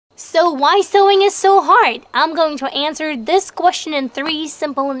So why sewing is so hard? I'm going to answer this question in 3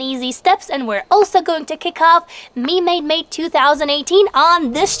 simple and easy steps, and we're also going to kick off MMMay 2018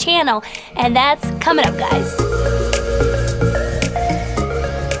 on this channel, and that's coming up, guys.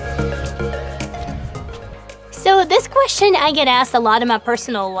 So this question I get asked a lot in my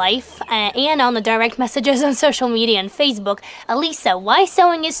personal life and on the direct messages on social media and Facebook. Lisa, why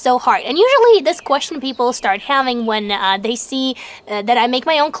sewing is so hard? And usually this question people start having when they see that I make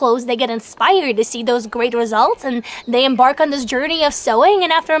my own clothes. They get inspired to see those great results and they embark on this journey of sewing,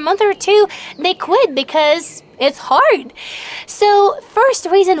 and after a month or two they quit because it's hard. So first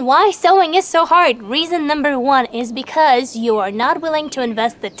reason why sewing is so hard, reason number 1 is because you are not willing to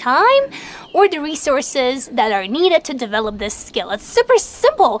invest the time or the resources that are needed to develop this skill. It's super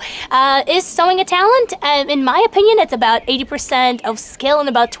simple. Is sewing a talent? In my opinion, it's about 80% of skill and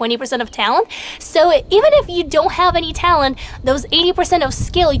about 20% of talent. So even if you don't have any talent, those 80% of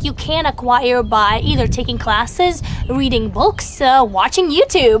skill you can acquire by either taking classes, reading books, watching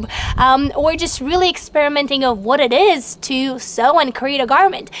YouTube, or just really experimenting of what it is to sew and create a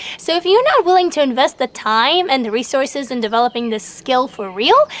garment. So if you're not willing to invest the time and the resources in developing this skill for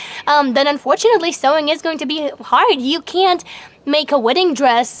real, then unfortunately sewing is going to be hard. You can't make a wedding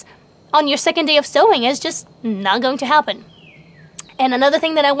dress on your second day of sewing. It's just not going to happen. And another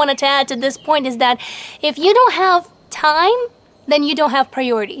thing that I wanted to add to this point is that if you don't have time, then you don't have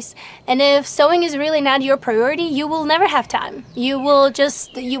priorities. And if sewing is really not your priority, you will never have time. You will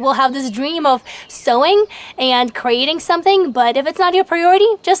have this dream of sewing and creating something, but if it's not your priority,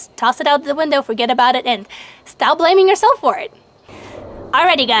 just toss it out the window, forget about it, and stop blaming yourself for it.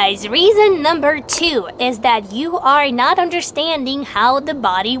 Alrighty guys, reason number 2 is that you are not understanding how the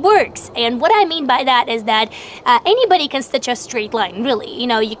body works. And what I mean by that is that anybody can stitch a straight line, really. You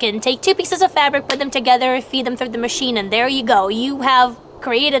know, you can take 2 pieces of fabric, put them together, feed them through the machine, and there you go. You have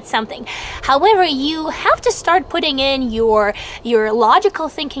created something. However, you have to start putting in your logical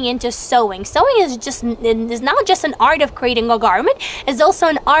thinking into sewing. Sewing is not just an art of creating a garment, it's also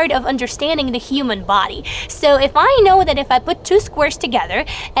an art of understanding the human body. So if I know that if I put 2 squares together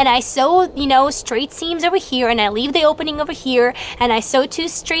and I sew, you know, straight seams over here and I leave the opening over here and I sew 2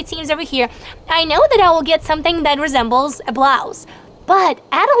 straight seams over here, I know that I will get something that resembles a blouse. But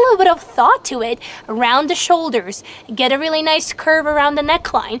add a little bit of thought to it around the shoulders. Get a really nice curve around the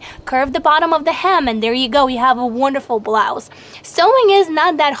neckline. Curve the bottom of the hem, and there you go. You have a wonderful blouse. Sewing is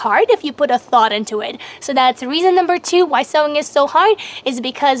not that hard if you put a thought into it. So that's reason number 2 why sewing is so hard, is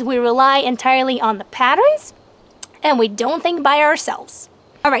because we rely entirely on the patterns and we don't think by ourselves.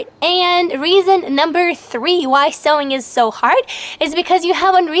 Alright, and reason number 3 why sewing is so hard is because you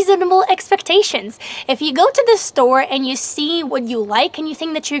have unreasonable expectations. If you go to the store and you see what you like and you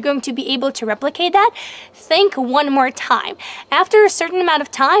think that you're going to be able to replicate that, think one more time. After a certain amount of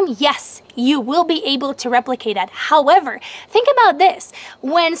time, yes, you will be able to replicate that. However, think about this.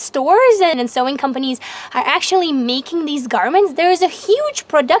 When stores and sewing companies are actually making these garments, there is a huge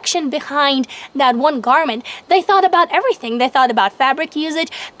production behind that one garment. They thought about everything. They thought about fabric usage.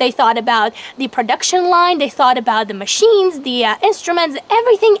 They thought about the production line. They thought about the machines, the instruments,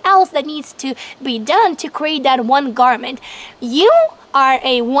 everything else that needs to be done to create that one garment. You are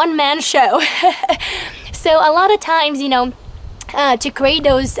a one-man show. So a lot of times, you know, to create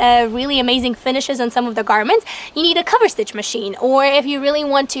those really amazing finishes on some of the garments, you need a cover stitch machine, or if you really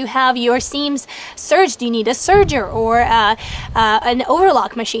want to have your seams serged, you need a serger or an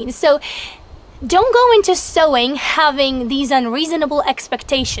overlock machine. So don't go into sewing having these unreasonable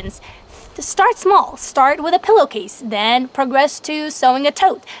expectations. Start small. Start with a pillowcase, then progress to sewing a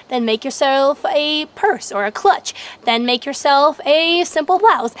tote, then make yourself a purse or a clutch, then make yourself a simple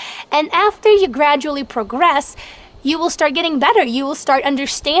blouse. And after you gradually progress, you will start getting better. You will start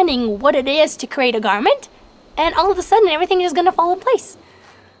understanding what it is to create a garment, and all of a sudden everything is gonna fall in place.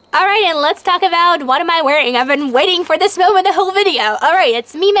 Alright, and let's talk about what am I wearing. I've been waiting for this moment the whole video. Alright,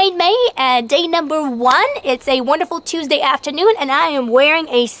 it's MMMay, day number 1. It's a wonderful Tuesday afternoon, and I am wearing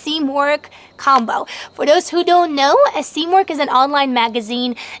a Seamwork combo. For those who don't know, Seamwork is an online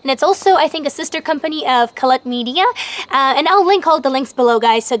magazine, and it's also, I think, a sister company of Colette Media, and I'll link all the links below,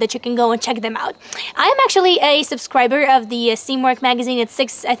 guys, so that you can go and check them out. I'm actually a subscriber of the Seamwork magazine. It's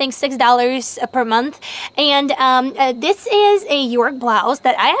 $6 per month, and this is a York blouse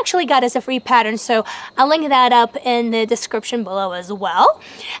that I actually got as a free pattern, so I'll link that up in the description below as well.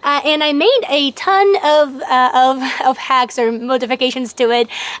 And I made a ton of hacks or modifications to it.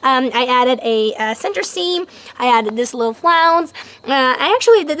 I added a center seam. I added this little flounce. I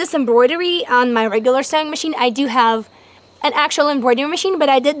actually did this embroidery on my regular sewing machine. I do have an actual embroidery machine, but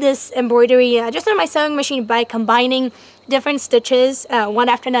I did this embroidery just on my sewing machine by combining different stitches, one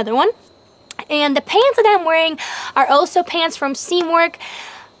after another one. And the pants that I'm wearing are also pants from Seamwork.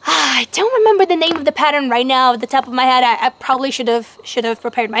 I don't remember the name of the pattern right now at the top of my head. I probably should have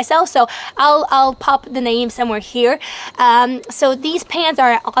prepared myself, so I'll pop the name somewhere here. So these pants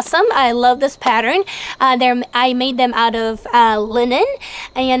are awesome. I love this pattern. I made them out of linen,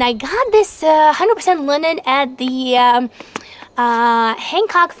 and I got this 100% linen at the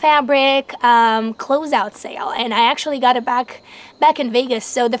Hancock Fabric closeout sale, and I actually got it back in Vegas.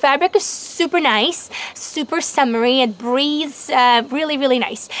 So the fabric is super nice, super summery. It breathes really, really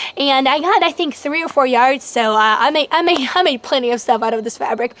nice. And I got, I think, 3 or 4 yards. So I made plenty of stuff out of this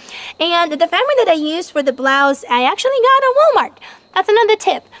fabric. And the fabric that I used for the blouse, I actually got at Walmart. That's another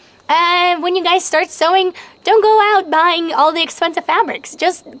tip. When you guys start sewing, don't go out buying all the expensive fabrics.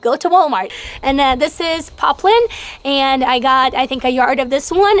 Just go to Walmart. And this is poplin, and I got, I think, a yard of this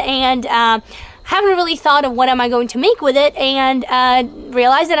one, and haven't really thought of what am I going to make with it, and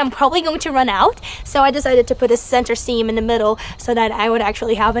realized that I'm probably going to run out. So I decided to put a center seam in the middle so that I would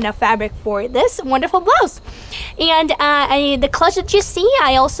actually have enough fabric for this wonderful blouse. And the clutch that you see,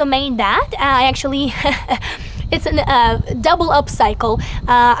 I also made that. I actually it's a double upcycle.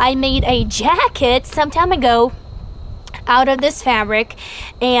 I made a jacket some time ago out of this fabric,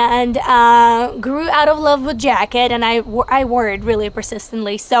 and grew out of love with jacket, and I wore it really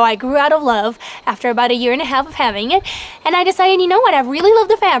persistently. So I grew out of love after about 1.5 years of having it, and I decided, you know what, I really love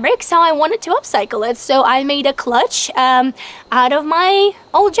the fabric, so I wanted to upcycle it. So I made a clutch out of my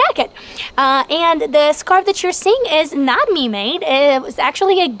old jacket. And the scarf that you're seeing is not me made. It was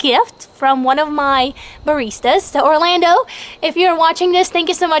actually a gift from one of my baristas. So Orlando, if you're watching this, thank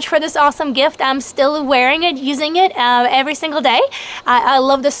you so much for this awesome gift. I'm still wearing it, using it every single day. I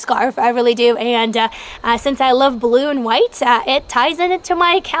love this scarf, I really do. And since I love blue and white, it ties into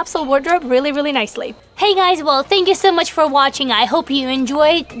my capsule wardrobe really, really nicely. Hey guys, well, thank you so much for watching. I hope you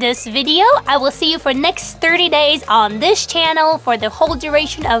enjoyed this video. I will see you for next 30 days on this channel for the whole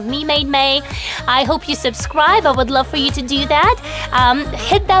duration of MMMay. I hope you subscribe. I would love for you to do that.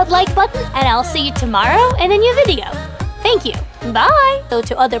 Hit that like button, and I'll see you tomorrow in a new video. Thank you. Bye. Go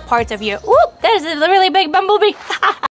to other parts of your... Ooh, there's a really big bumblebee.